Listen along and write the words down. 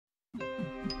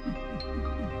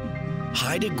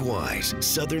Haida Gwaii's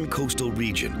southern coastal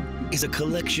region is a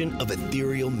collection of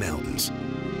ethereal mountains,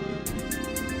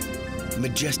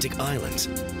 majestic islands,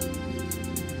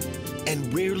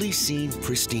 and rarely seen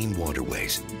pristine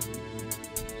waterways.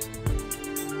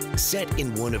 Set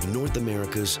in one of North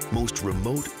America's most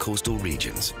remote coastal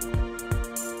regions.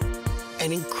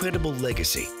 An incredible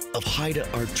legacy of Haida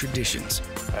art traditions.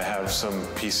 I have some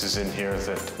pieces in here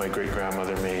that my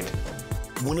great-grandmother made.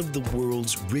 One of the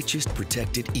world's richest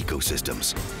protected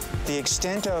ecosystems. The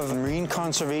extent of marine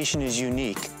conservation is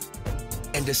unique.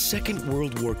 And a Second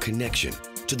World War connection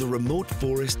to the remote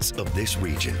forests of this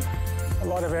region. A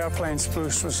lot of airplane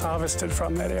spruce was harvested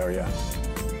from that area.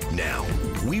 Now,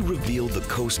 we reveal the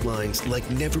coastlines like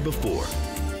never before,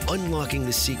 unlocking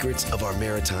the secrets of our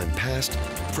maritime past,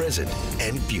 present,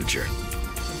 and future.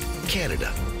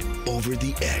 Canada, over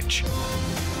the edge.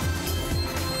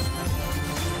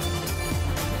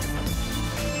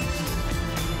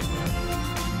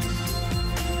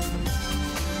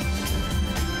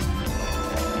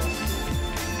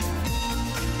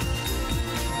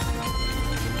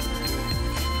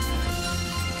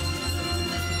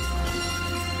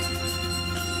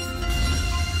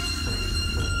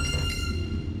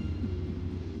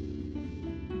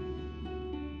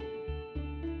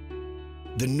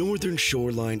 The northern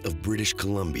shoreline of British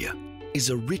Columbia is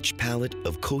a rich palette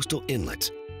of coastal inlets,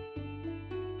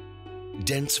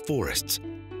 dense forests,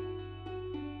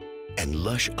 and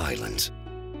lush islands.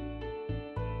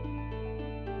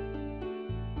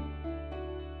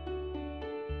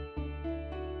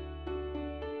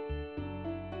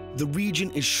 The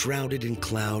region is shrouded in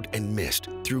cloud and mist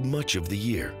through much of the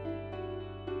year.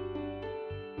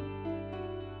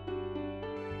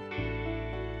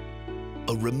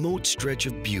 A remote stretch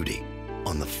of beauty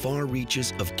on the far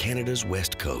reaches of Canada's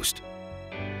west coast.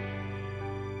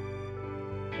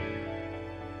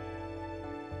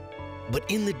 But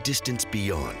in the distance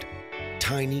beyond,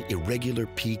 tiny irregular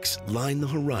peaks line the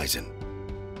horizon.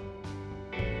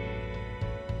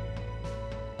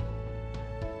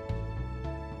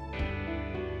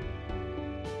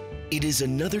 It is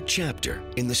another chapter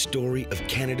in the story of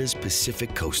Canada's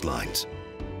Pacific coastlines.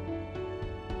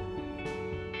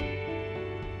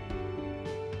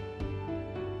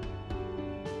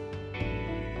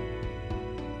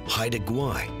 Haida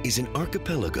Gwaii is an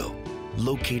archipelago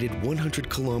located 100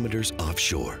 kilometers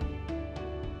offshore.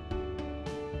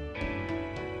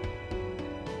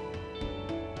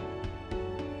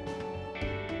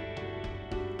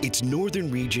 Its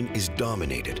northern region is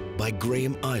dominated by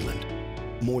Graham Island,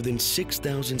 more than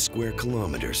 6,000 square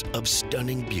kilometers of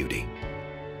stunning beauty.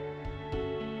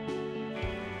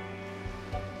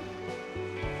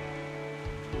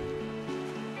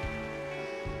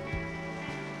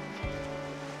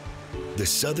 The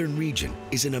southern region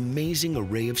is an amazing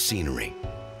array of scenery.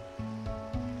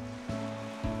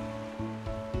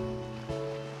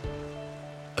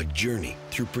 A journey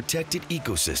through protected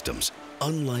ecosystems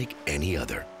unlike any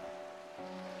other.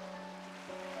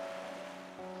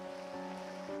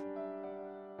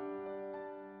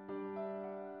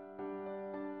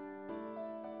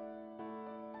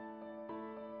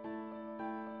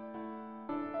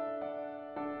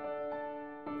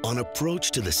 On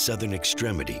approach to the southern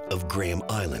extremity of Graham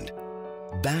Island,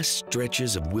 vast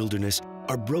stretches of wilderness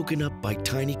are broken up by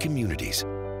tiny communities.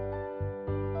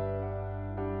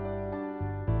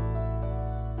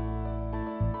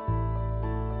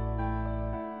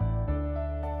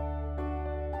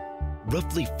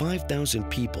 Roughly 5,000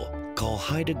 people call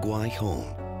Haida Gwaii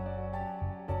home.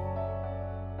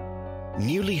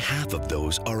 Nearly half of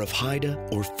those are of Haida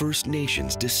or First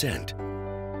Nations descent.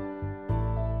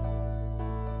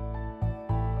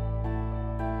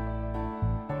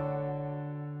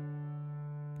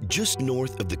 Just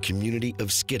north of the community of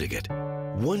Skidegate,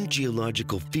 one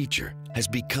geological feature has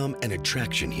become an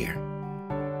attraction here.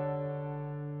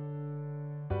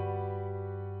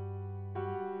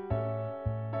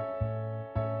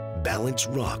 Balanced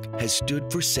rock has stood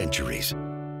for centuries,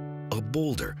 a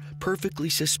boulder perfectly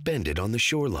suspended on the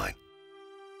shoreline,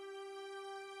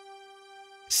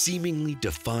 seemingly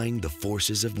defying the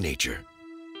forces of nature.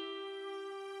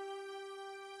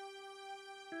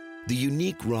 The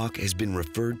unique rock has been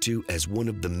referred to as one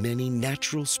of the many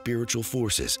natural spiritual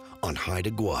forces on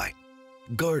Haida Gwaii,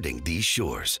 guarding these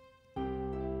shores.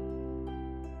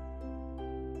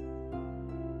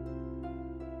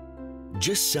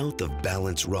 Just south of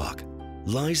Balance Rock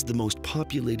lies the most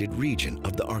populated region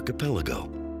of the archipelago.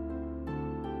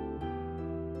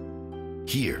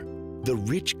 Here, the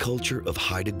rich culture of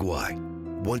Haida Gwaii,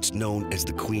 once known as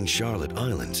the Queen Charlotte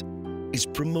Islands, is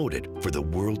promoted for the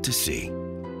world to see.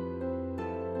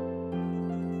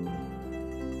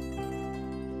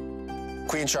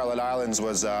 Queen Charlotte Islands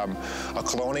was a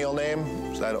colonial name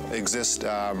that exists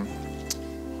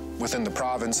within the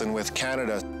province and with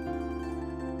Canada.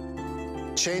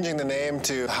 Changing the name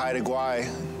to Haida Gwaii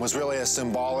was really a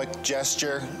symbolic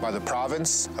gesture by the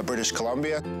province of British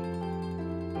Columbia.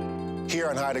 Here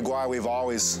on Haida Gwaii, we've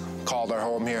always called our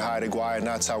home here Haida Gwaii, and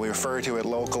that's how we refer to it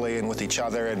locally and with each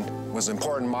other. And it was an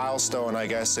important milestone, I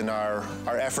guess, in our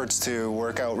efforts to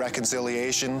work out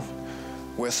reconciliation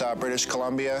with British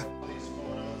Columbia.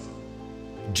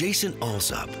 Jason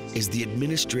Alsop is the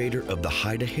administrator of the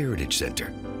Haida Heritage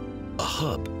Center, a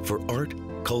hub for art,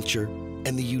 culture,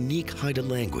 and the unique Haida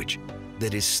language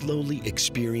that is slowly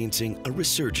experiencing a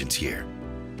resurgence here.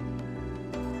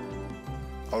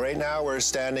 Well, right now we're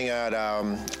standing at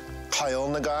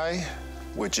Gwaii,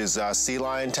 which is a sea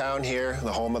lion town here,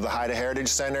 the home of the Haida Heritage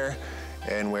Center,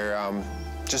 and we're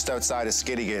just outside of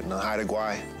Skidegate in the Haida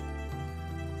Gwaii.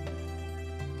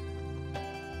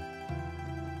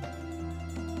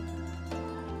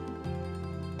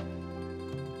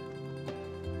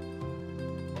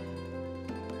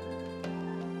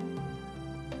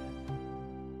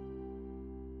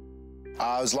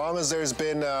 As long as there's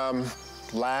been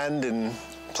land and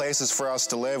places for us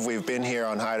to live, we've been here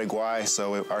on Haida Gwaii.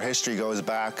 So our history goes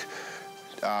back,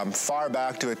 far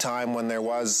back to a time when there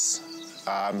was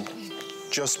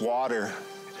just water.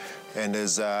 And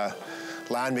as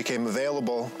land became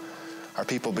available, our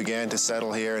people began to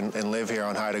settle here and live here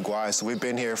on Haida Gwaii. So we've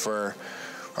been here for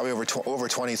probably over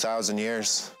 20,000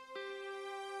 years.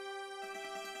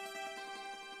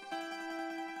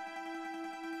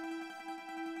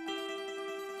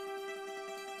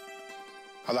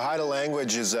 The Haida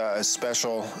language is a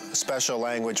special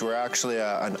language. We're actually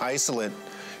an isolate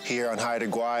here on Haida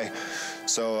Gwaii.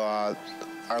 So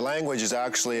our language is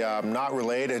actually not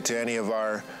related to any of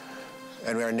our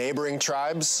neighboring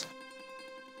tribes.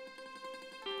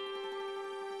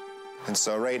 And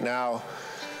so right now,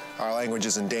 our language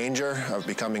is in danger of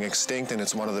becoming extinct, and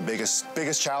it's one of the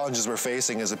biggest challenges we're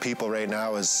facing as a people right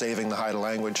now is saving the Haida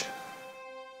language.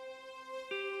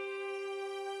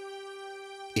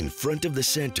 In front of the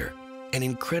center, an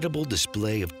incredible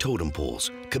display of totem poles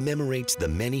commemorates the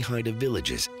many Haida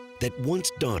villages that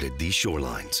once dotted these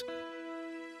shorelines.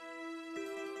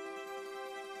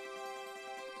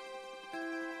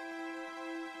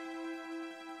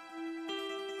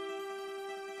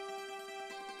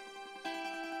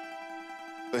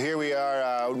 So here we are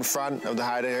out in front of the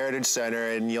Haida Heritage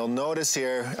Center, and you'll notice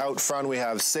here out front we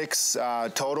have 6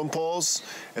 totem poles,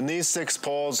 and these 6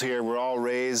 poles here were all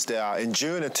raised in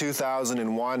June of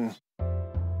 2001.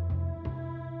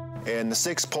 And the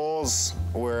 6 poles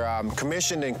were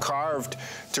commissioned and carved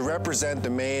to represent the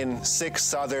main 6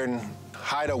 southern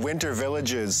Haida winter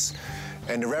villages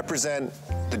and to represent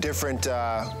the different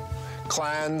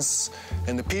clans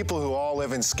and the people who all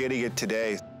live in Skidegate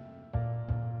today.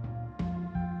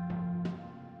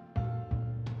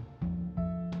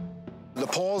 The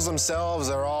poles themselves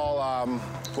are all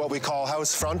what we call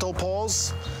house frontal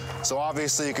poles. So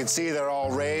obviously you can see they're all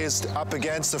raised up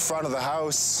against the front of the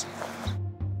house.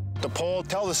 The poles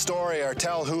tell the story or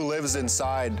tell who lives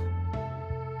inside.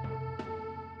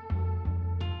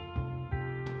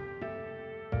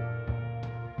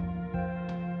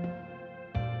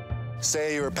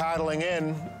 Say you were paddling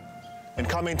in and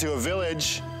coming to a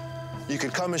village, you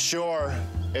could come ashore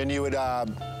and you would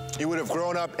have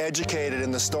grown up educated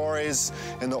in the stories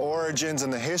and the origins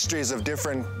and the histories of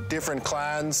different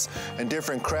clans and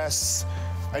different crests.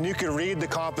 And you could read the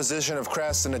composition of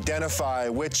crests and identify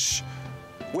which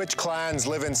clans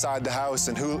live inside the house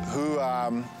and who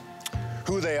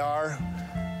they are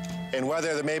and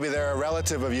whether maybe they're a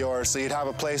relative of yours, so you'd have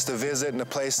a place to visit and a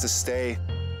place to stay.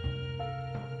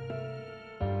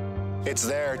 It's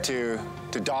there to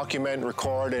document,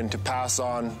 record, and to pass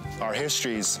on our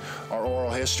histories, our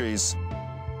oral histories.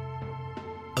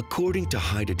 According to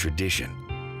Haida tradition,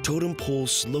 totem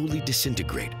poles slowly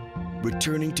disintegrate,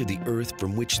 returning to the earth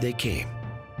from which they came.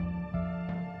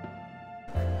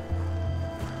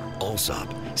 Alsop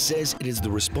says it is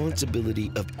the responsibility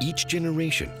of each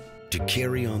generation to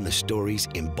carry on the stories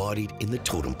embodied in the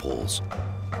totem poles.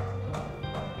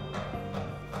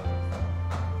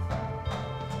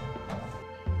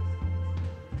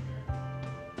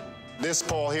 This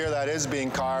pole here that is being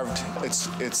carved, it's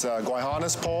a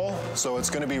Gwaii pole, so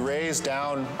it's going to be raised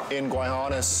down in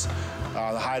Gwaii,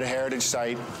 the Haida Heritage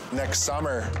Site, next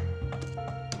summer.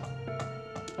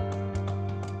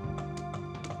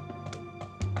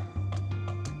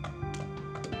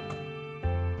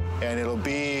 And it'll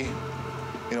be,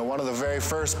 one of the very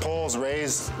first poles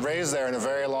raised there in a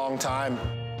very long time.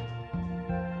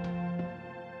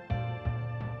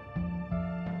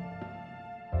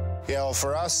 Yeah, well,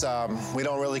 for us, we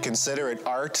don't really consider it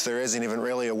art. There isn't even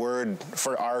really a word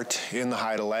for art in the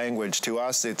Haida language. To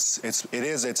us,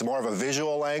 it's more of a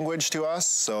visual language to us.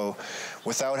 So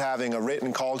without having a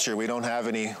written culture, we don't have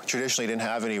any, traditionally didn't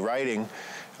have any writing.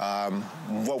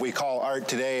 What we call art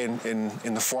today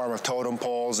in the form of totem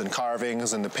poles and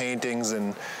carvings and the paintings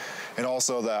and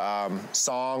also the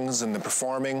songs and the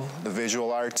performing, the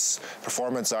visual arts,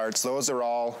 performance arts, those are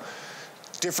all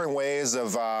different ways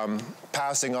of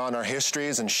passing on our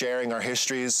histories and sharing our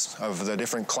histories of the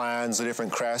different clans, the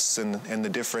different crests, and the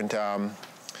different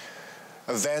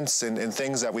events and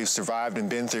things that we've survived and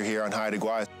been through here on Haida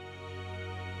Gwaii.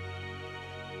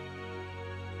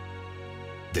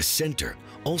 The center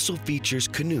also features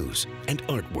canoes and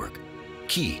artwork,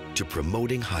 key to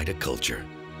promoting Haida culture.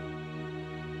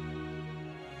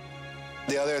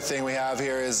 The other thing we have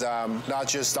here is not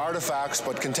just artifacts,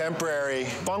 but contemporary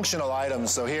functional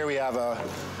items. So here we have a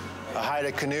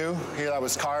Haida canoe here that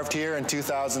was carved here in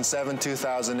 2007,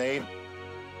 2008.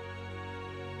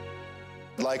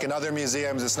 Like in other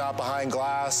museums, it's not behind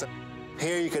glass.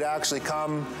 Here you could actually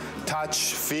come,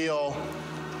 touch, feel,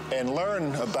 and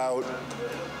learn about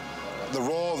the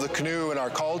role of the canoe in our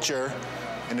culture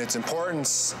and its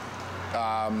importance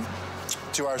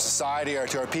to our society or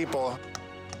to our people.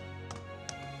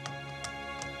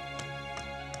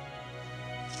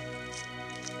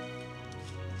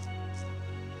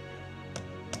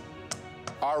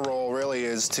 Our role really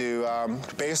is to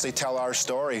basically tell our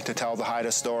story, to tell the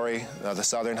Haida story, the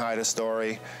Southern Haida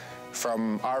story,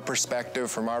 from our perspective,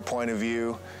 from our point of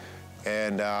view,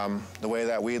 and the way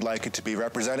that we'd like it to be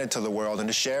represented to the world and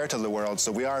to share to the world.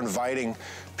 So we are inviting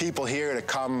people here to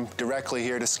come directly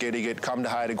here to Skidegate, come to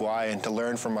Haida Gwaii, and to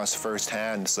learn from us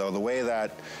firsthand. So the way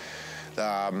that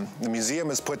the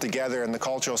museum is put together and the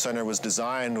Cultural Center was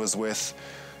designed was with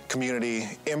community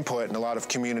input and a lot of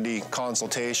community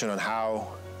consultation on how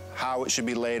it should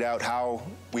be laid out, how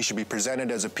we should be presented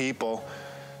as a people,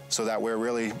 so that we're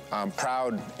really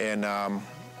proud and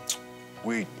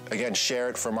we, again, share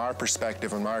it from our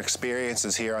perspective and our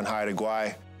experiences here on Haida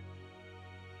Gwaii.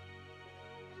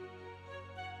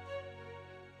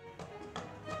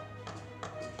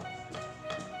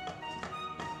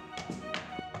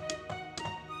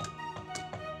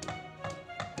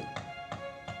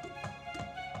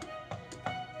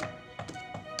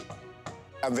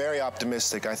 I'm very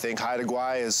optimistic. I think Haida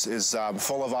Gwaii is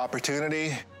full of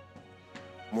opportunity.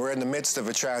 We're in the midst of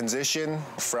a transition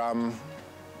from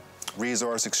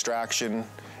resource extraction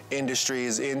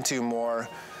industries into more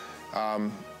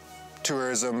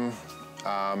tourism,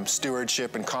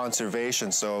 stewardship, and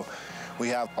conservation. So we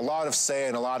have a lot of say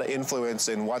and a lot of influence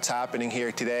in what's happening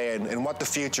here today and what the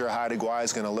future of Haida Gwaii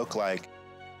is going to look like,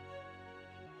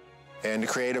 and to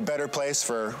create a better place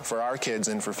for our kids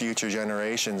and for future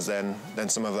generations than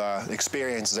some of the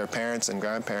experiences our parents and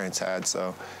grandparents had.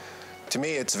 So to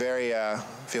me, it's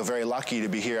feel very lucky to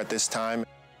be here at this time.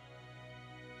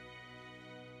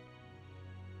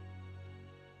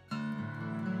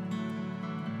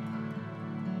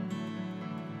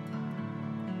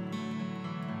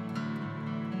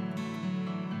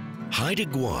 Haida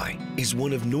Gwaii is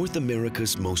one of North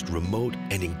America's most remote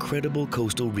and incredible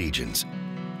coastal regions.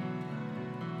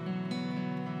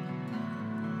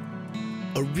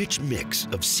 A rich mix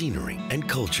of scenery and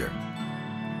culture.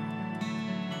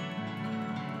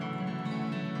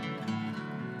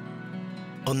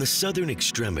 On the southern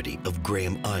extremity of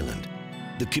Graham Island,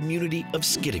 the community of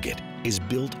Skidegate is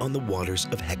built on the waters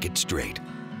of Hecate Strait.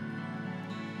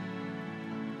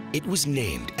 It was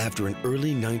named after an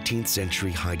early 19th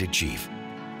century Haida chief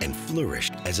and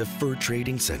flourished as a fur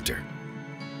trading center.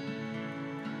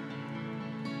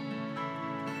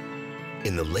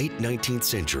 In the late 19th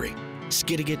century,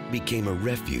 Skidegate became a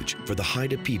refuge for the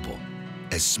Haida people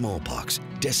as smallpox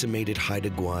decimated Haida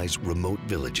Gwaii's remote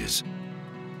villages.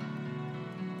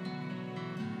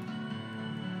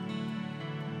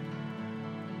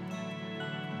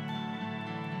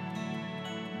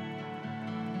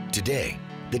 Today,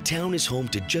 the town is home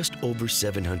to just over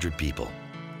 700 people.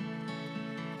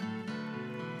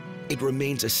 It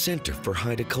remains a center for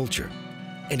Haida culture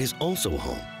and is also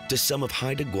home to some of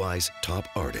Haida Gwaii's top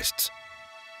artists.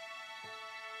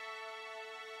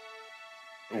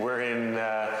 We're in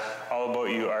All About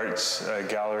You Arts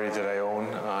gallery that I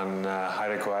own on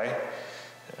Haida Gwaii.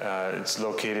 It's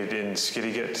located in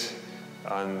Skidegate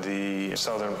on the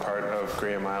southern part of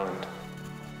Graham Island.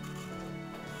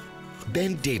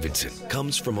 Ben Davidson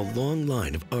comes from a long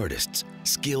line of artists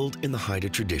skilled in the Haida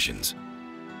traditions.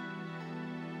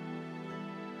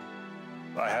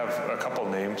 I have a couple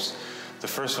names. The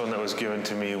first one that was given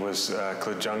to me was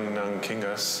Klajung Nung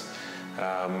Kingus,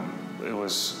 It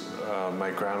was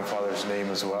my grandfather's name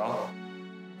as well.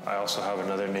 I also have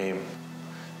another name,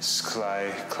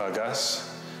 Sklai Klagas,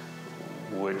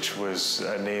 which was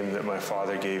a name that my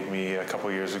father gave me a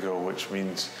couple years ago, which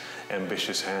means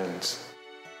ambitious hands.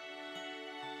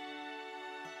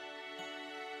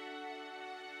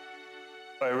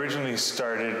 I originally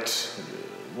started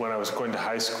when I was going to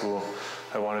high school.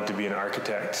 I wanted to be an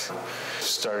architect.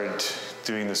 Started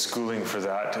doing the schooling for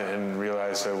that and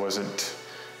realized I wasn't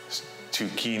too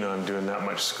keen on doing that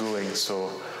much schooling.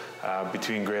 So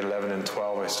between grade 11 and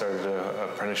 12, I started an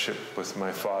apprenticeship with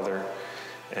my father.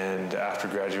 And after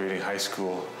graduating high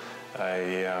school,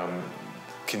 I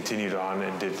continued on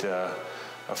and did a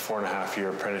 4.5-year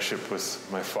apprenticeship with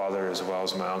my father as well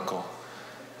as my uncle.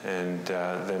 And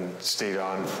then stayed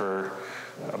on for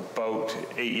about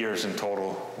 8 years in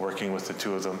total, working with the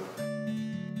two of them.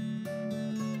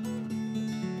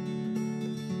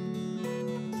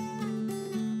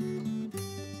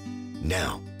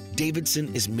 Now,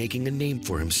 Davidson is making a name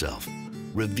for himself,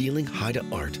 revealing Haida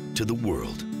art to the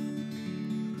world.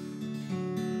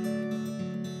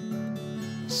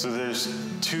 So there's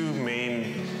two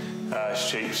main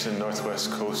shapes in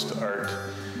Northwest Coast art,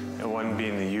 and one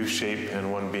being the U shape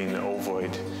and one being the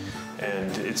ovoid.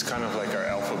 And it's kind of like our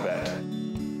alphabet.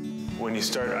 When you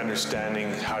start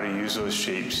understanding how to use those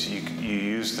shapes, you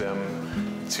use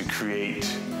them to create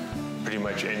pretty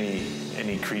much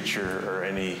any creature or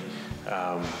any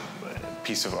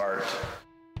piece of art.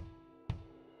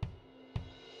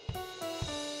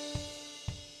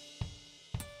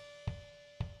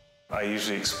 I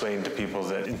usually explain to people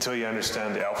that until you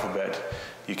understand the alphabet,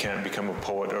 you can't become a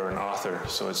poet or an author.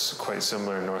 So it's quite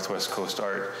similar in Northwest Coast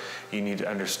art. You need to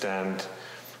understand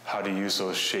how to use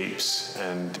those shapes,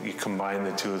 and you combine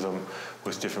the two of them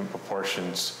with different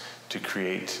proportions to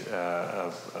create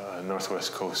a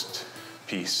Northwest Coast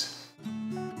piece.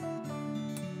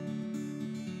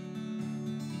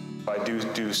 I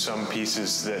do some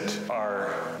pieces that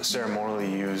are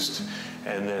ceremonially used,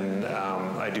 and then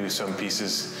I do some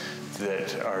pieces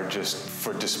that are just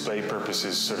for display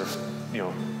purposes, sort of,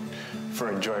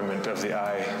 for enjoyment of the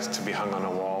eye, to be hung on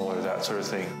a wall or that sort of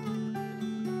thing.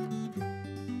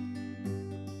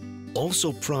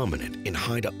 Also prominent in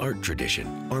Haida art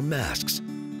tradition are masks,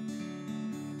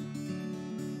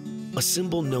 a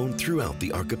symbol known throughout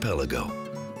the archipelago.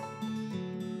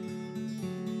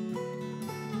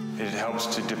 It helps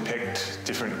to depict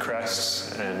different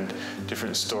crests and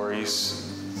different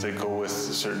stories that go with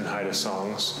certain Haida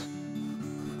songs.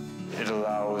 It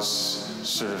allows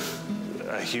sort of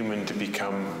a human to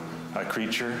become a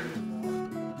creature.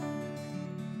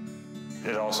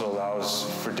 It also allows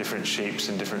for different shapes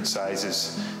and different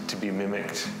sizes to be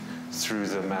mimicked through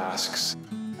the masks.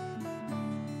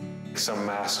 Some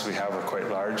masks we have are quite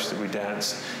large that we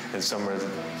dance, and some are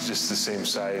just the same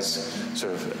size,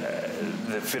 sort of,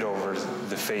 that fit over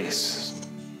the face.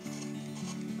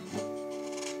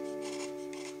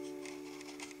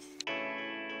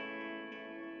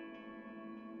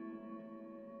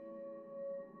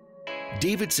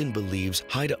 Davidson believes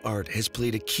Haida art has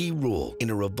played a key role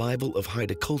in a revival of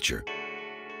Haida culture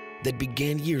that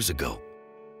began years ago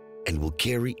and will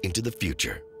carry into the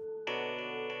future.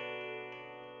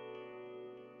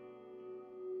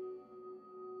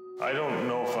 I don't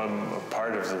know if I'm a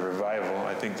part of the revival.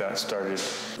 I think that started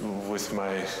with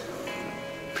my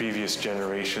previous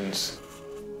generations.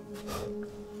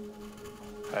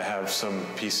 I have some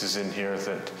pieces in here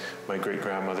that my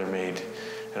great-grandmother made,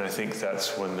 and I think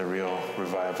that's when the real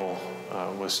revival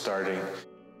was starting.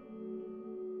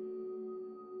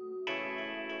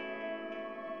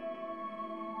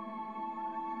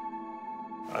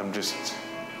 I'm just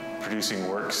producing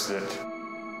works that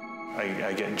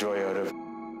I get joy out of.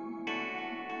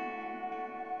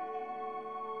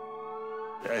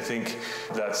 I think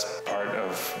that's part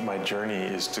of my journey,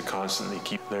 is to constantly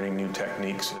keep learning new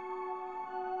techniques.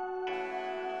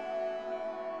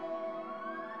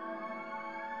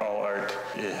 All art,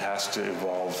 it has to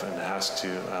evolve and it has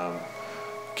to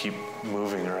keep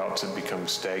moving, or else it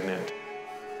becomes stagnant.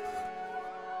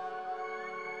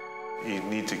 You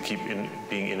need to keep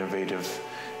being innovative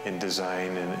in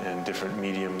design and different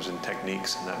mediums and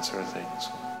techniques and that sort of thing.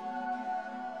 So.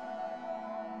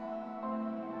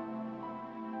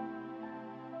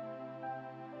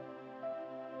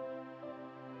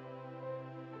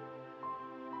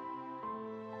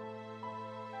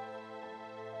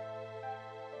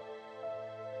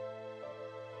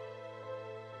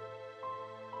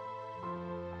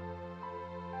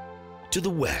 To the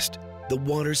west, the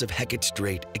waters of Hecate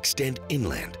Strait extend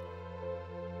inland.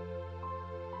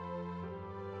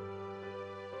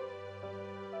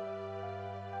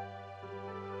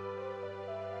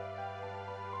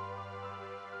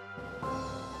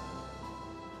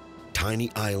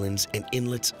 Tiny islands and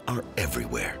inlets are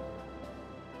everywhere.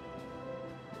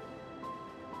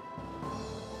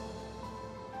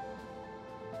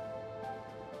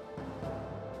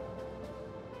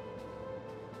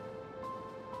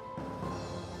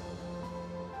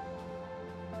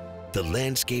 The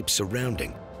landscape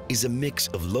surrounding is a mix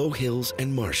of low hills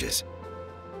and marshes.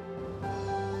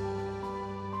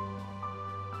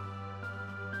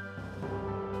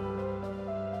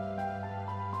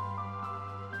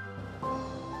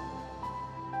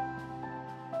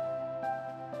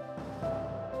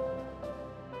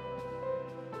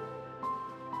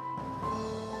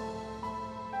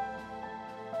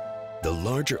 The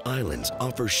larger islands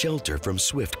offer shelter from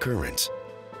swift currents.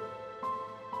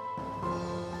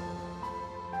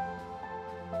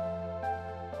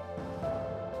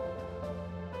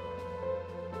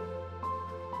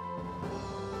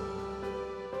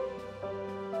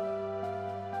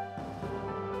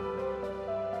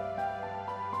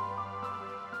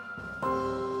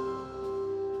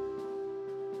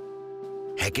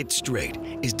 Hecate Strait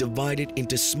is divided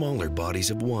into smaller bodies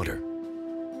of water.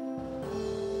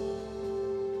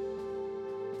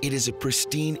 It is a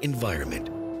pristine environment,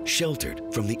 sheltered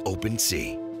from the open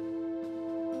sea.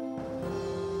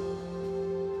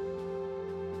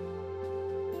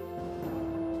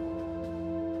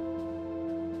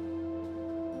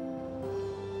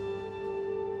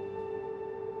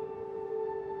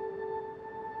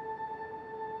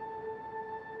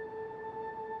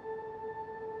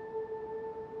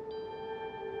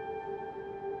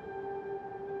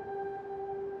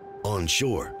 On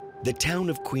shore, the town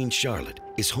of Queen Charlotte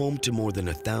is home to more than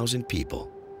 1,000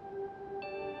 people.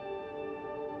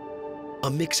 A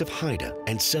mix of Haida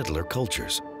and settler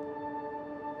cultures.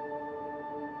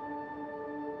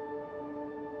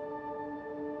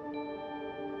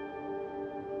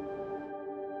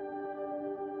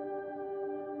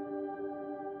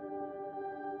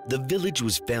 The village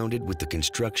was founded with the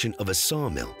construction of a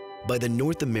sawmill by the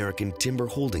North American Timber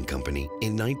Holding Company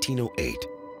in 1908.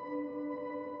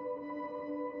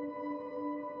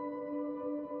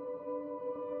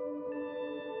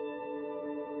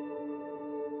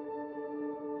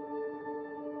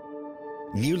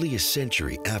 Nearly a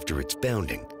century after its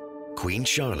founding, Queen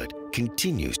Charlotte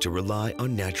continues to rely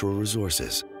on natural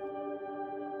resources.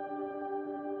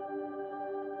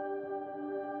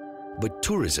 But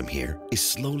tourism here is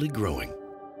slowly growing.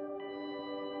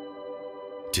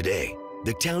 Today,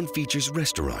 the town features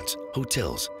restaurants,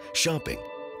 hotels, shopping,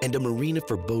 and a marina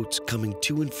for boats coming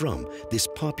to and from this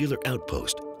popular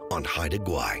outpost on Haida,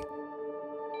 Gwaii.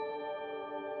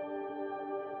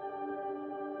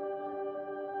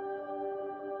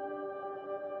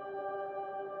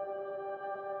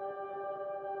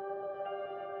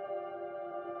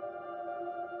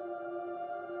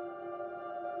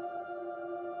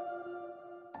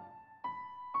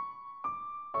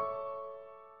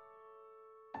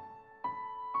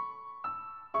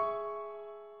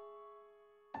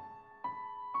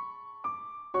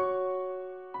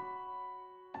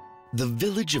 The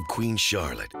village of Queen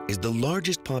Charlotte is the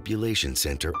largest population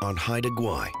center on Haida,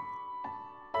 Gwaii.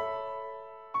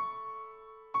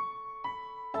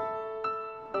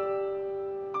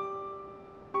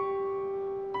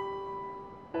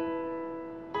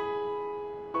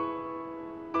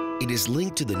 It is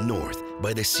linked to the north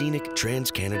by the scenic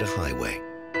Trans-Canada Highway.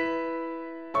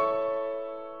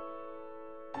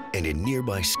 And in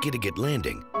nearby Skidegate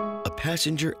Landing, a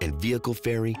passenger and vehicle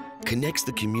ferry connects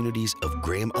the communities of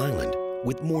Graham Island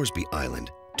with Moresby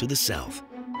Island to the south.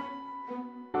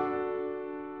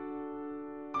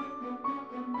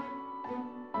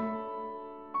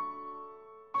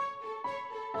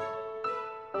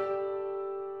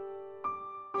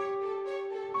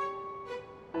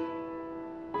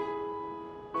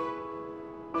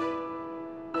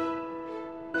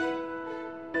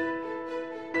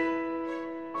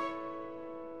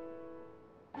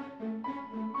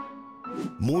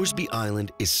 Moresby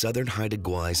Island is southern Haida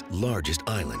Gwaii's largest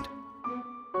island.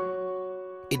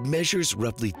 It measures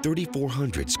roughly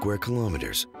 3,400 square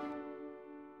kilometers.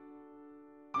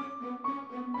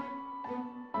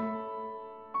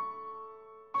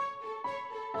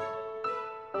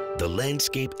 The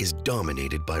landscape is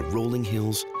dominated by rolling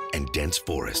hills and dense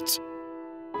forests.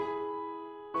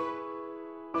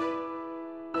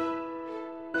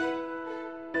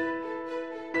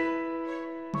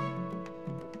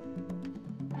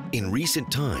 In recent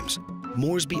times,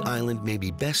 Moresby Island may be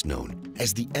best known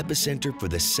as the epicenter for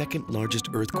the second largest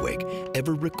earthquake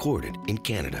ever recorded in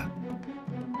Canada.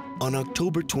 On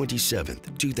October 27,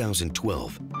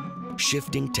 2012,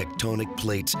 shifting tectonic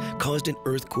plates caused an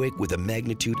earthquake with a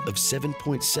magnitude of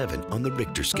 7.7 on the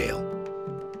Richter scale.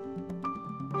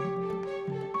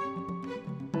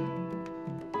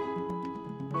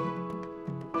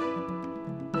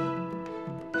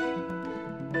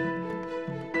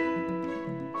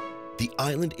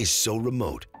 island is so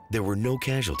remote, there were no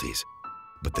casualties,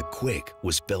 but the quake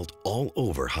was felt all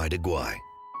over Haida, Gwaii.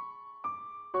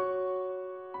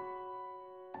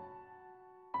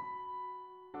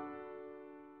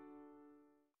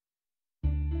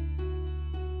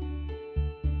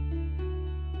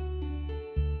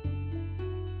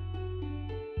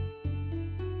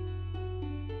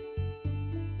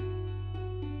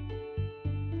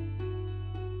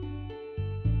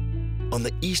 On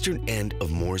the eastern end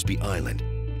of Moresby Island,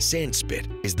 Sandspit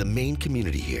is the main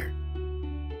community here.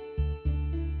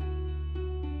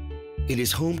 It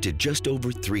is home to just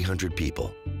over 300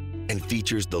 people and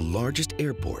features the largest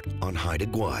airport on Haida,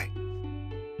 Gwaii.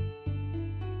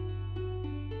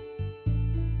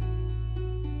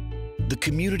 The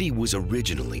community was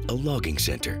originally a logging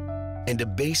center and a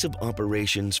base of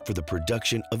operations for the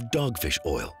production of dogfish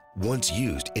oil, once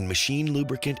used in machine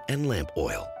lubricant and lamp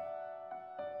oil.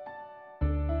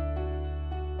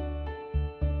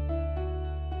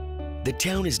 The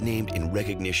town is named in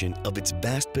recognition of its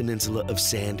vast peninsula of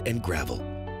sand and gravel,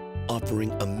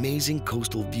 offering amazing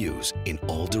coastal views in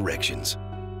all directions.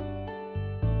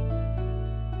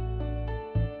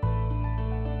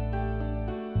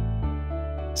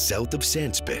 South of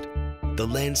Sandspit, the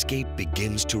landscape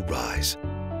begins to rise.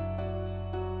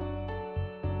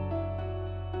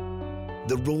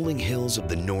 The rolling hills of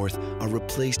the north are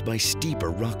replaced by steeper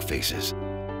rock faces.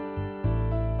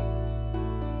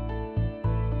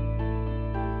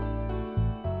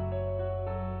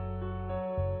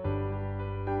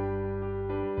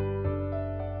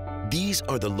 These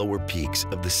are the lower peaks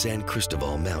of the San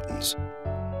Cristobal Mountains.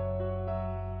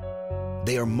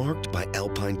 They are marked by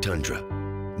alpine tundra,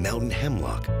 mountain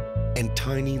hemlock, and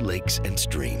tiny lakes and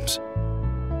streams.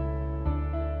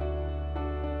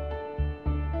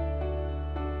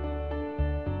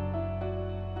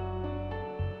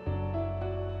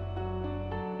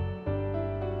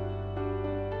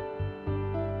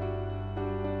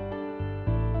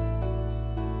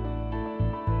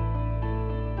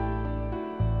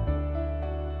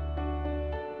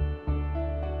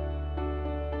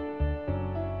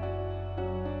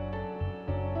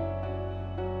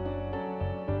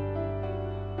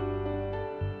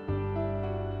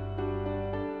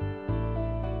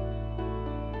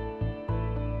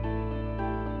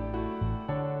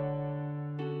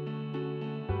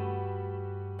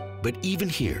 But even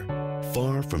here,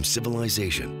 far from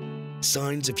civilization,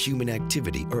 signs of human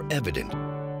activity are evident.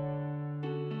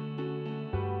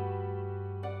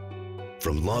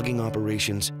 From logging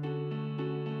operations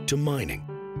to mining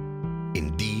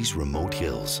in these remote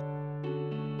hills.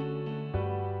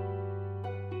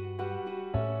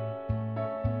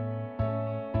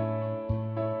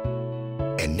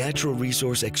 And natural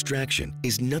resource extraction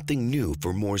is nothing new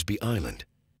for Moresby Island.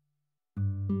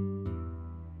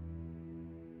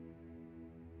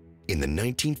 In the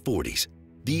 1940s,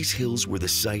 these hills were the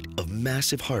site of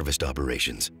massive harvest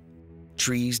operations,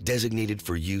 trees designated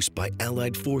for use by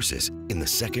Allied forces in the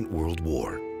Second World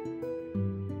War.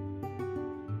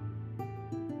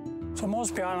 So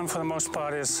Moresby Island, for the most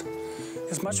part, is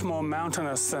much more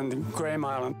mountainous than Graham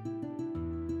Island.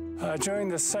 During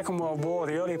the Second World War,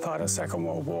 the early part of the Second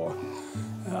World War,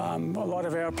 a lot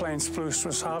of airplane spruce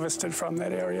was harvested from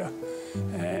that area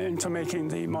into making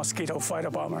the Mosquito fighter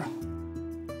bomber.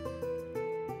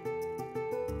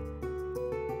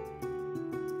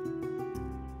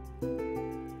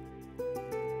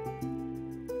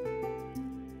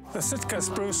 The Sitka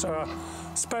spruce are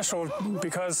special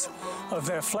because of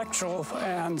their flexural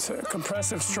and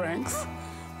compressive strength,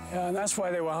 and that's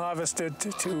why they were harvested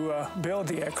to build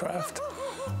the aircraft.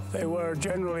 They were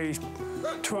generally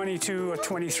 22 or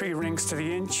 23 rings to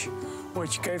the inch,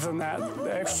 which gave them that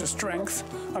extra strength,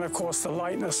 and of course the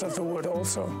lightness of the wood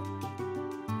also.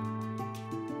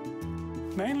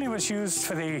 Mainly was used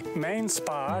for the main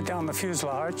spar down the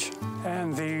fuselage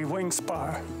and the wing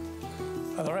spar.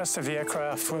 The rest of the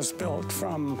aircraft was built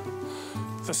from,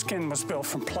 the skin was built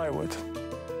from plywood.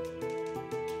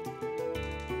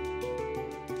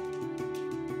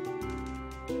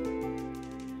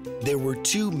 There were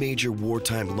two major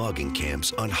wartime logging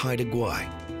camps on Haida, Gwaii.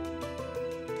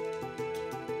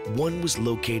 One was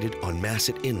located on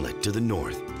Masset Inlet to the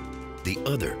north. The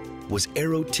other was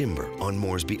Arrow Timber on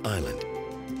Moresby Island.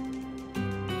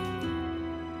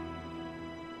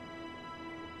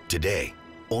 Today,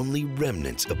 only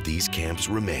remnants of these camps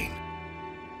remain.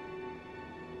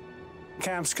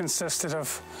 Camps consisted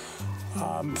of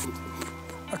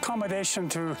accommodation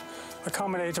to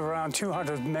accommodate around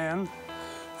 200 men,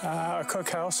 a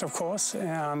cookhouse, of course,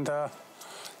 and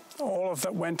all of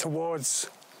that went towards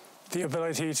the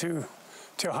ability to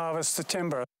harvest the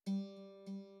timber.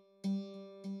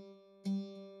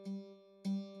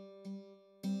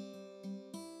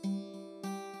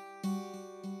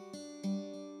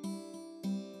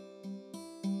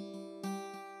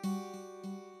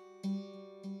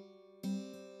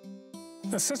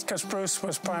 The Sitka spruce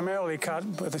was primarily cut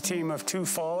with a team of 2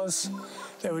 fallers.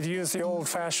 They would use the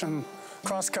old-fashioned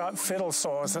cross-cut fiddle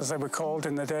saws, as they were called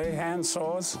in the day, hand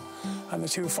saws. And the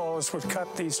 2 fallers would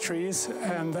cut these trees,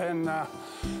 and then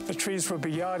the trees would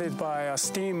be yarded by a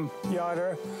steam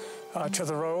yarder to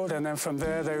the road, and then from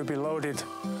there they would be loaded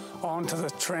onto the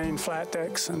train flat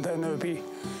decks, and then they would be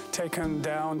taken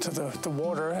down to the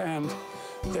water, and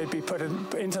they'd be put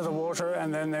into the water,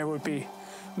 and then they would be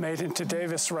made into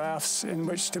Davis rafts in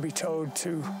which to be towed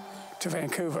to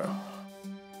Vancouver.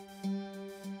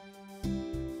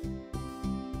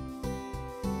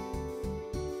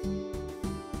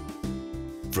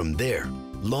 From there,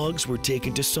 logs were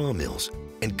taken to sawmills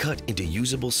and cut into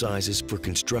usable sizes for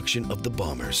construction of the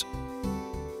bombers.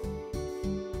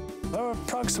 There were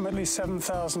approximately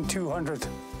 7,200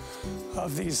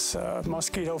 of these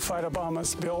mosquito fighter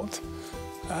bombers built.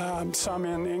 Some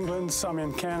in England, some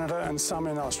in Canada, and some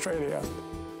in Australia.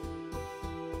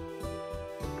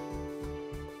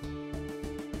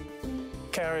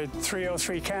 Carried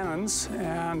 303 cannons,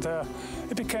 and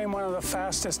it became one of the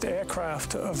fastest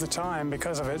aircraft of the time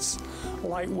because of its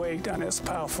lightweight and its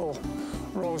powerful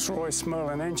Rolls-Royce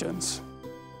Merlin engines.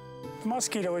 The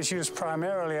Mosquito was used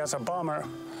primarily as a bomber.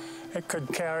 It could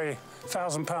carry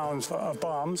 1,000 pounds of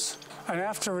bombs, and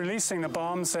after releasing the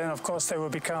bombs, then of course they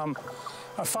would become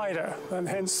a fighter, and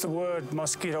hence the word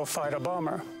mosquito fighter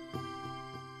bomber.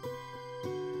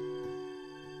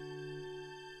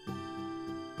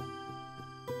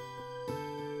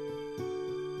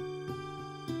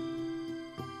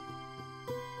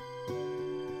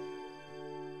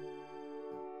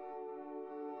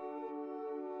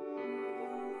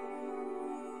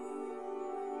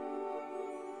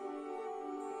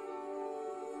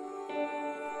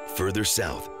 Further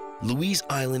south, Louise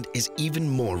Island is even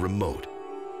more remote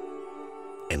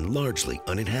and largely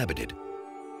uninhabited.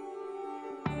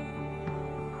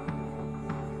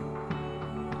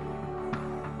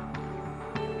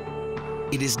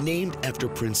 It is named after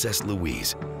Princess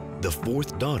Louise, the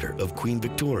 4th daughter of Queen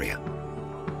Victoria.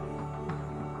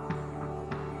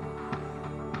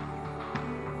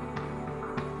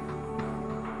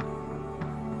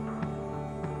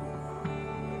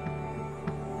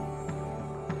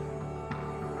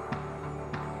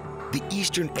 The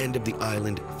eastern end of the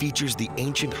island features the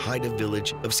ancient Haida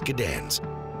village of Skadans.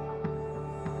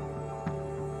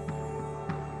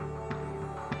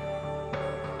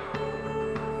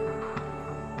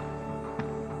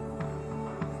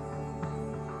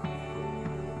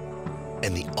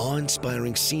 And the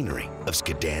awe-inspiring scenery of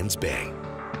Skadans Bay.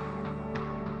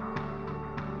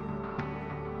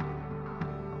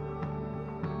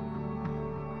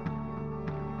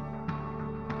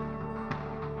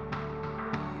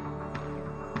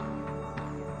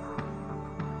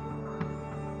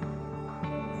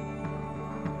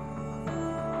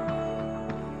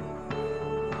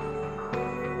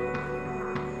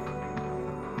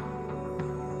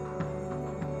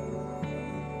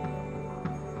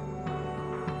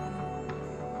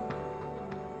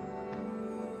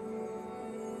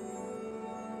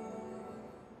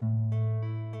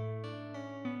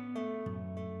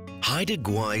 Haida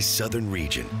Gwaii's southern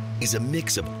region is a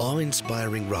mix of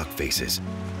awe-inspiring rock faces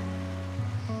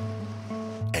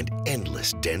and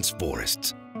endless dense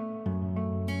forests.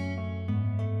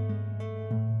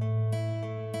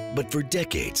 But for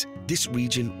decades, this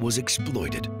region was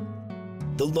exploited.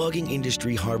 The logging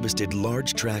industry harvested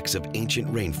large tracts of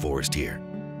ancient rainforest here,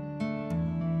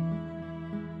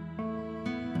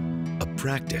 a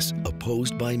practice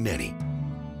opposed by many.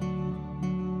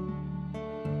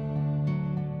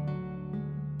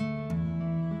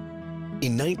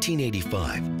 In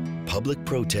 1985, public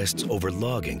protests over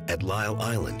logging at Lyle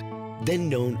Island, then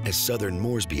known as Southern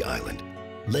Moresby Island,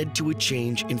 led to a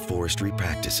change in forestry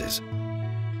practices.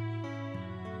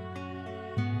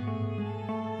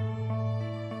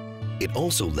 It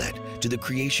also led to the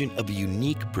creation of a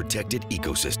unique protected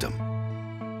ecosystem.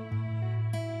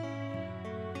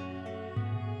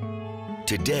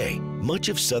 Today, much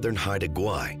of southern Haida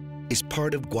Gwaii is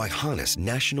part of Gwaii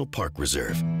National Park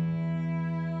Reserve,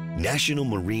 National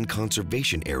Marine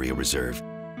Conservation Area Reserve,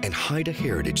 and Haida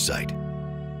Heritage Site.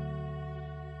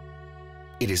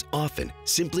 It is often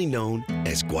simply known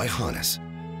as Gwaii.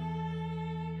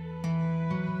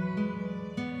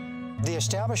 The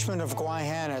establishment of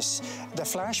Gwaii, the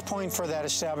flashpoint for that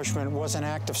establishment was an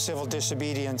act of civil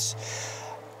disobedience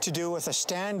to do with a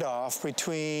standoff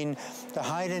between the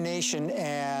Haida Nation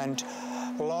and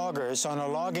loggers on a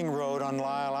logging road on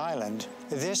Lyle Island.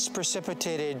 This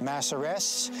precipitated mass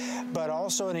arrests, but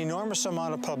also an enormous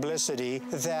amount of publicity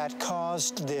that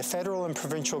caused the federal and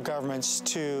provincial governments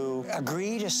to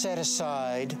agree to set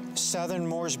aside southern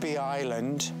Moresby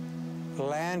Island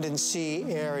land and sea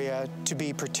area to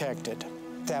be protected.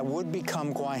 That would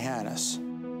become Gwaii.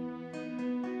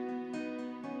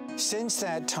 Since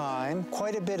that time,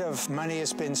 quite a bit of money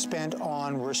has been spent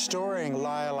on restoring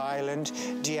Lyle Island,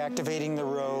 deactivating the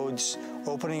roads,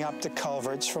 opening up the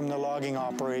culverts from the logging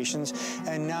operations,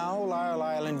 and now Lyle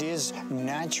Island is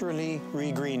naturally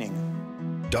regreening.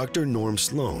 Dr. Norm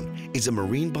Sloan is a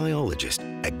marine biologist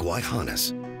at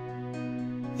Gwaii.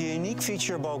 The unique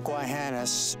feature about Gwaii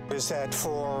is that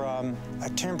for a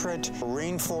temperate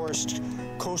rainforest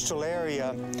coastal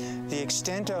area, the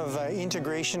extent of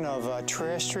integration of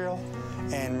terrestrial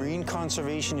and marine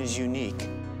conservation is unique.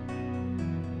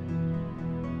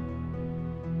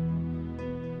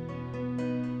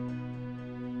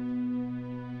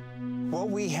 What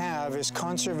we have is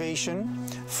conservation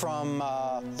from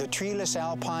the treeless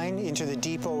alpine into the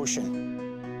deep ocean.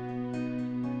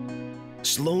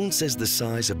 Sloan says the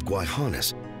size of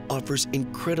Gwaii offers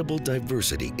incredible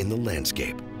diversity in the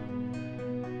landscape.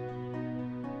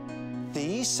 The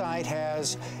east side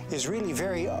is really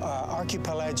very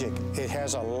archipelagic. It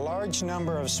has a large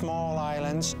number of small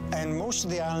islands, and most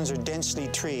of the islands are densely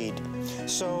treed.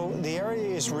 So the area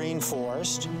is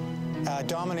rainforest,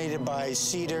 dominated by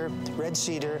cedar, red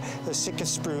cedar, the Sitka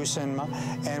spruce,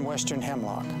 and western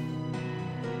hemlock.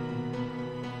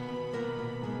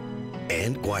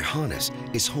 And Gwaii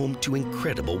is home to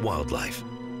incredible wildlife.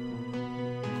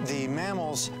 The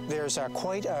mammals, there's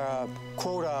quite a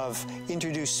quota of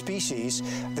introduced species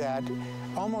that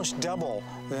almost double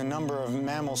the number of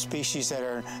mammal species that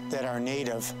are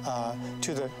native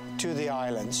to the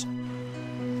islands.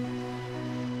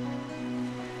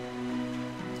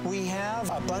 We have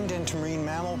abundant marine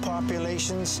mammal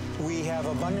populations. We have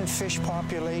abundant fish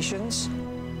populations,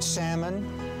 salmon,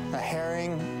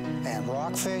 herring, and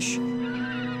rockfish.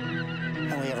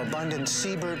 And we have abundant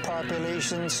seabird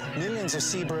populations. Millions of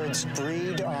seabirds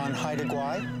breed on Haida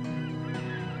Gwaii.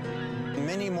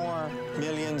 Many more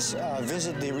millions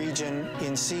visit the region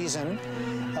in season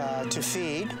to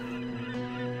feed.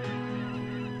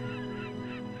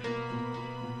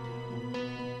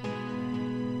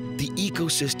 The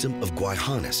ecosystem of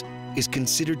Gwaii is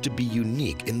considered to be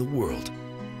unique in the world.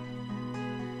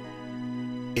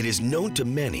 It is known to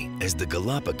many as the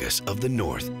Galapagos of the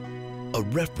North, a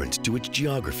reference to its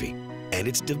geography and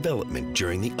its development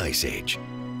during the Ice Age.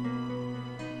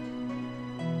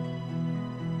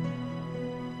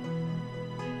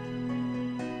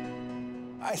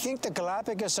 I think the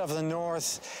Galapagos of the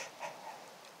North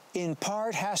in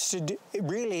part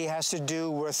really has to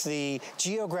do with the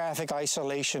geographic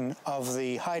isolation of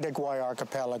the Haida Gwaii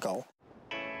archipelago.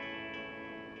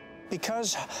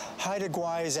 Because Haida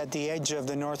Gwaii is at the edge of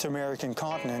the North American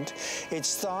continent,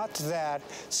 it's thought that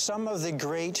some of the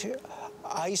great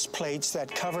ice plates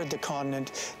that covered the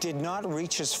continent did not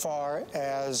reach as far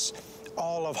as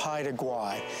all of Haida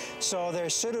Gwaii. So there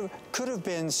could have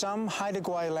been some Haida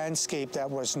Gwaii landscape that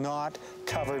was not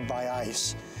covered by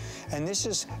ice. And this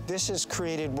has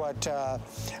created what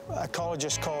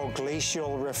ecologists call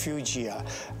glacial refugia,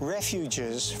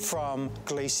 refuges from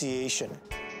glaciation.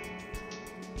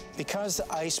 Because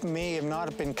the ice may have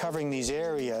not been covering these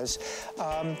areas,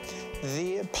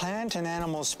 the plant and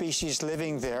animal species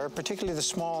living there, particularly the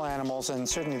small animals and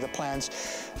certainly the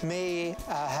plants, may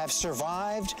have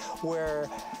survived where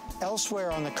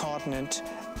elsewhere on the continent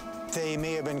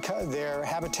their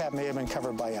habitat may have been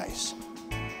covered by ice.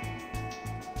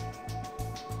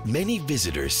 Many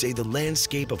visitors say the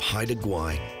landscape of Haida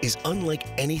Gwaii is unlike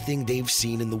anything they've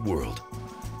seen in the world.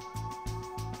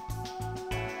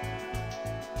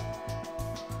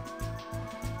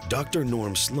 Dr.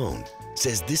 Norm Sloan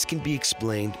says this can be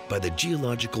explained by the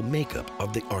geological makeup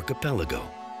of the archipelago.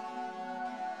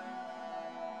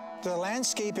 The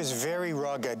landscape is very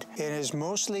rugged. It is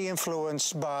mostly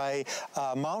influenced by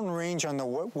a mountain range on the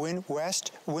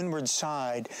windward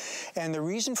side. And the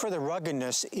reason for the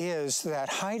ruggedness is that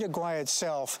Haida Gwaii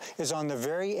itself is on the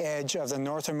very edge of the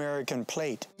North American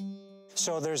plate.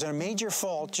 So there's a major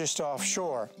fault just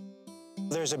offshore.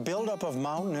 There's a buildup of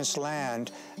mountainous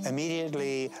land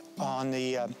immediately on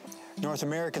the North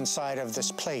American side of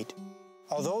this plate.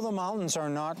 Although the mountains are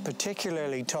not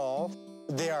particularly tall,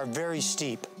 they are very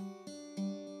steep.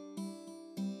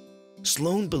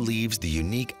 Sloan believes the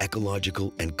unique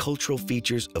ecological and cultural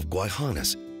features of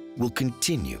Gwaii will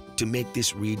continue to make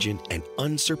this region an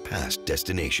unsurpassed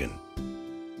destination.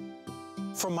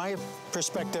 From my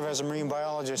perspective as a marine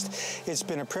biologist, it's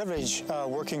been a privilege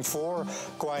working for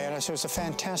Gwaii. So it's a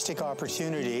fantastic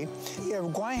opportunity.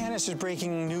 Gwaii is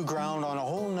breaking new ground on a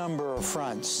whole number of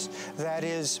fronts. That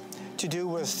is to do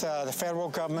with the federal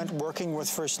government working with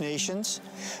First Nations,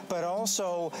 but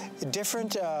also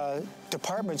different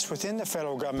departments within the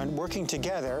federal government working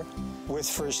together with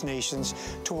First Nations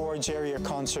towards area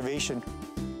conservation.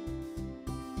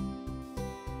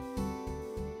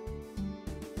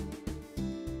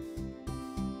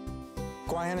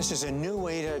 Gwaii is a new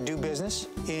way to do business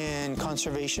in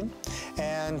conservation,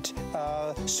 and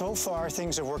so far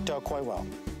things have worked out quite well.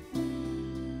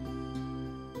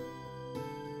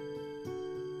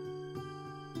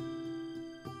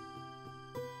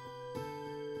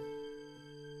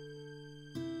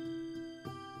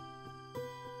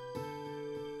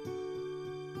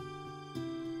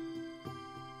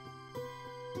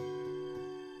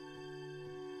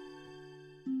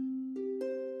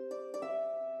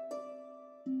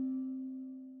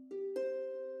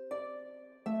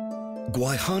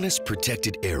 Gwaii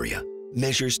protected area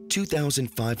measures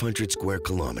 2,500 square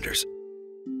kilometers,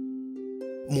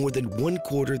 more than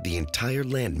 1/4 the entire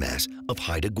landmass of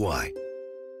Haida, Gwaii.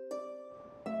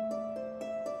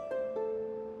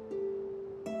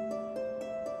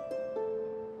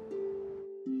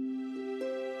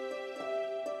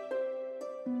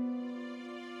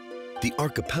 The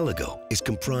archipelago is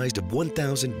comprised of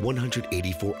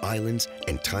 1,184 islands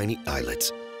and tiny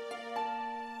islets.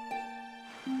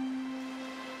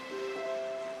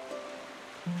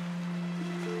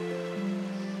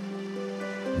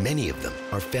 Many of them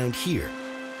are found here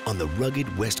on the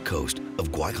rugged west coast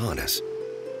of Gwaii.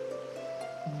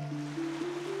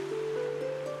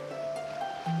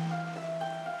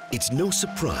 It's no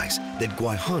surprise that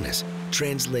Gwaii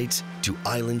translates to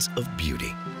islands of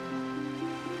beauty.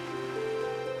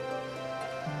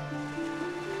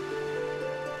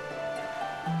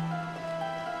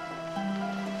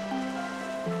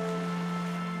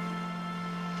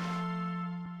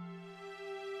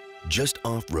 Just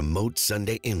off remote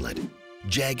Sunday Inlet,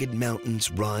 jagged mountains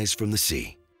rise from the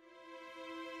sea.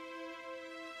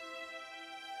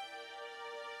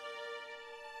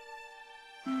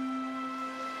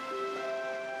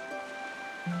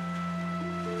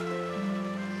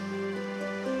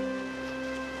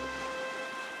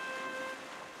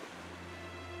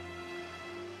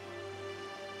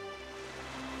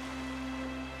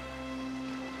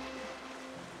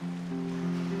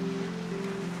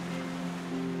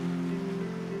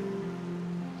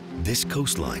 This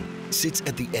coastline sits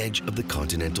at the edge of the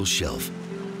continental shelf,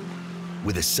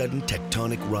 with a sudden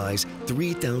tectonic rise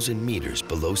 3,000 meters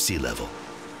below sea level.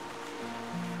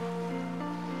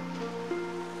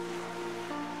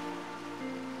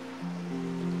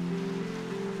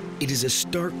 It is a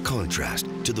stark contrast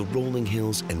to the rolling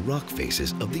hills and rock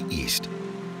faces of the east.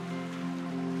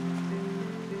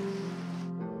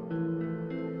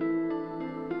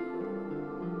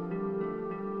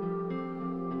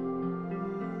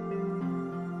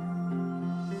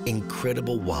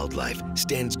 Incredible wildlife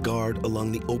stands guard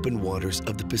along the open waters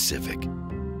of the Pacific.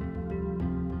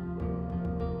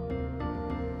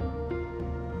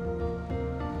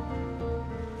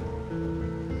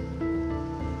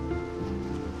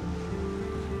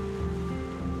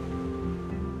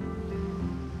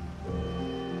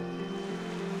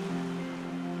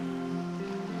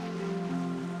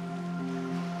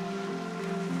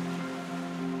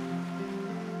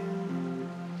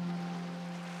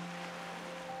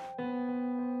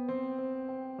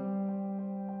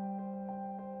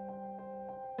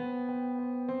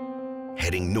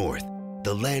 Heading north,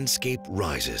 the landscape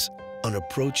rises on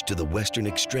approach to the western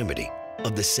extremity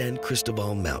of the San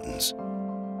Cristobal Mountains.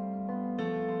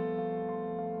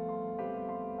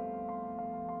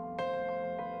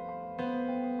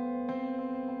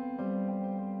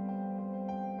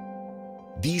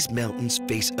 These mountains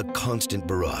face a constant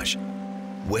barrage.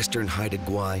 Western Haida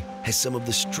Gwaii has some of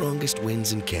the strongest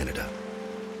winds in Canada,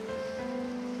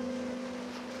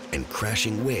 and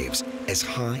crashing waves as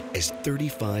high as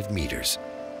 35 meters.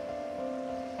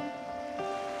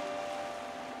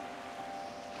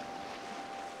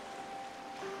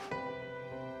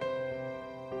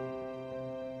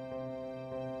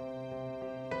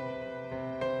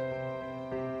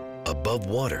 Above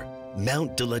water,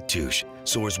 Mount de la Touche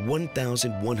soars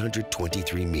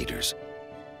 1,123 meters.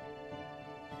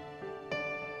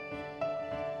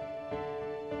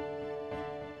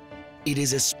 It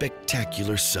is a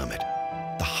spectacular summit,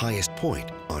 the highest point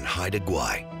on Haida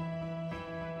Gwaii.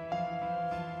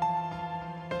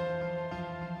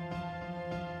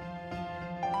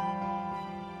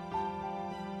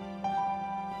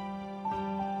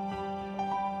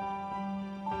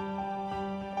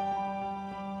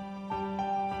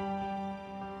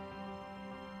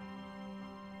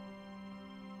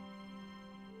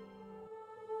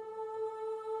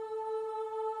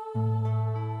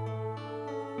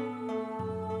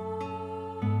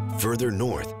 Further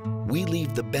north, we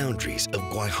leave the boundaries of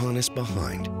Gwaii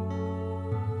behind.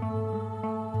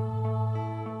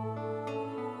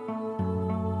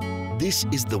 This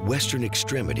is the western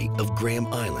extremity of Graham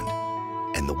Island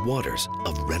and the waters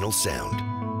of Reynolds Sound.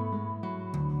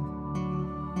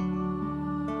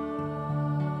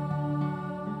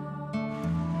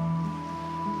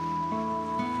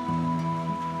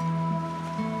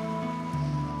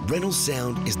 Reynolds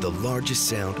Sound is the largest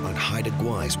sound on Haida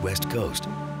Gwaii's west coast,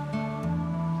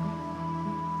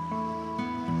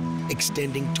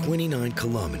 extending 29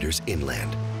 kilometers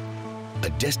inland, a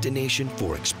destination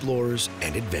for explorers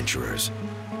and adventurers.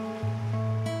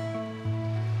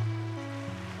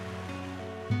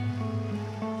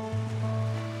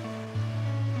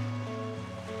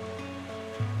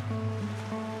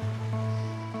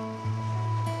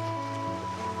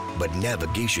 But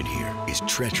navigation here is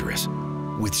treacherous,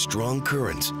 with strong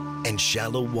currents and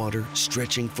shallow water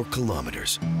stretching for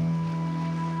kilometers.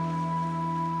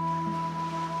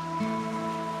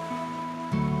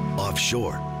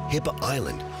 Offshore, Hippa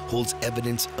Island holds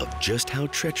evidence of just how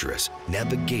treacherous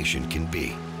navigation can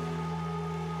be.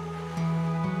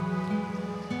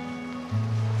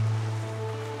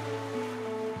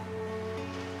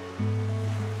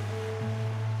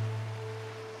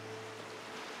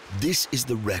 This is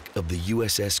the wreck of the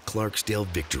USS Clarksdale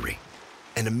Victory,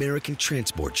 an American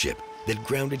transport ship that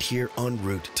grounded here en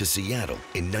route to Seattle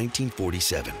in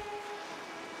 1947.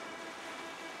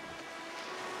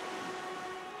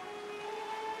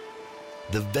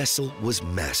 The vessel was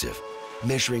massive,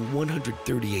 measuring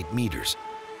 138 meters,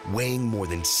 weighing more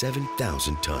than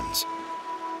 7,000 tons.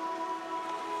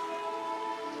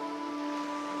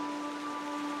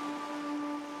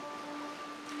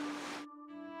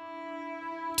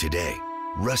 Today,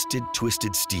 rusted,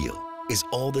 twisted steel is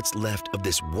all that's left of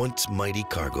this once mighty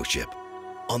cargo ship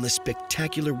on the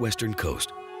spectacular western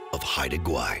coast of Haida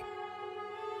Gwaii.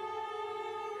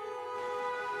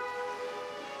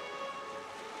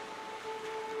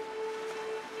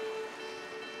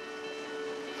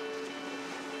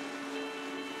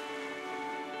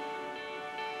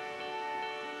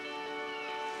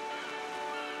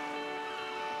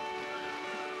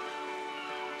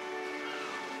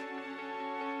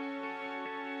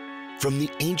 From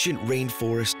the ancient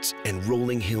rainforests and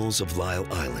rolling hills of Lyle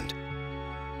Island,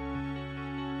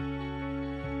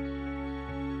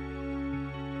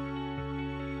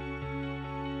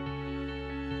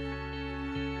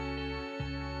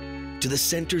 to the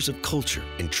centers of culture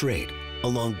and trade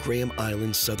along Graham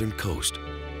Island's southern coast,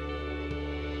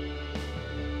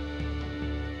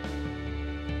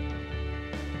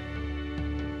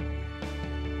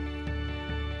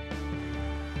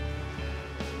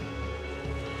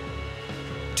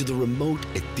 to the remote,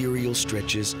 ethereal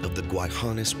stretches of the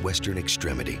Gwaii western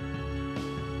extremity.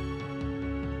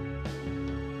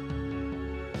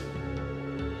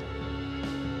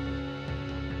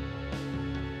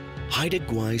 Haida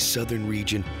Gwaii's southern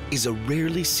region is a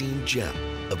rarely seen gem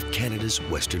of Canada's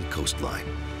western coastline.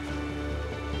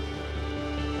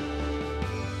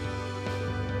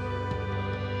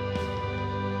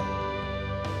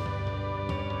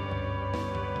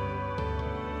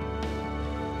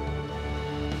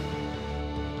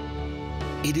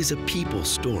 It is a people's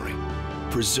story,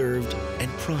 preserved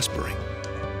and prospering.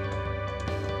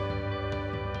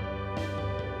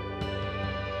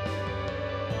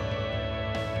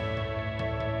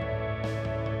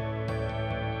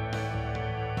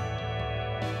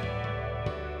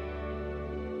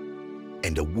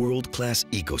 And a world-class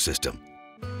ecosystem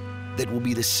that will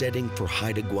be the setting for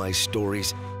Haida Gwaii's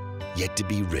stories yet to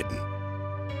be written.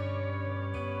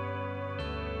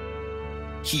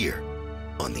 Here,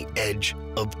 on the edge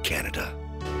of Canada.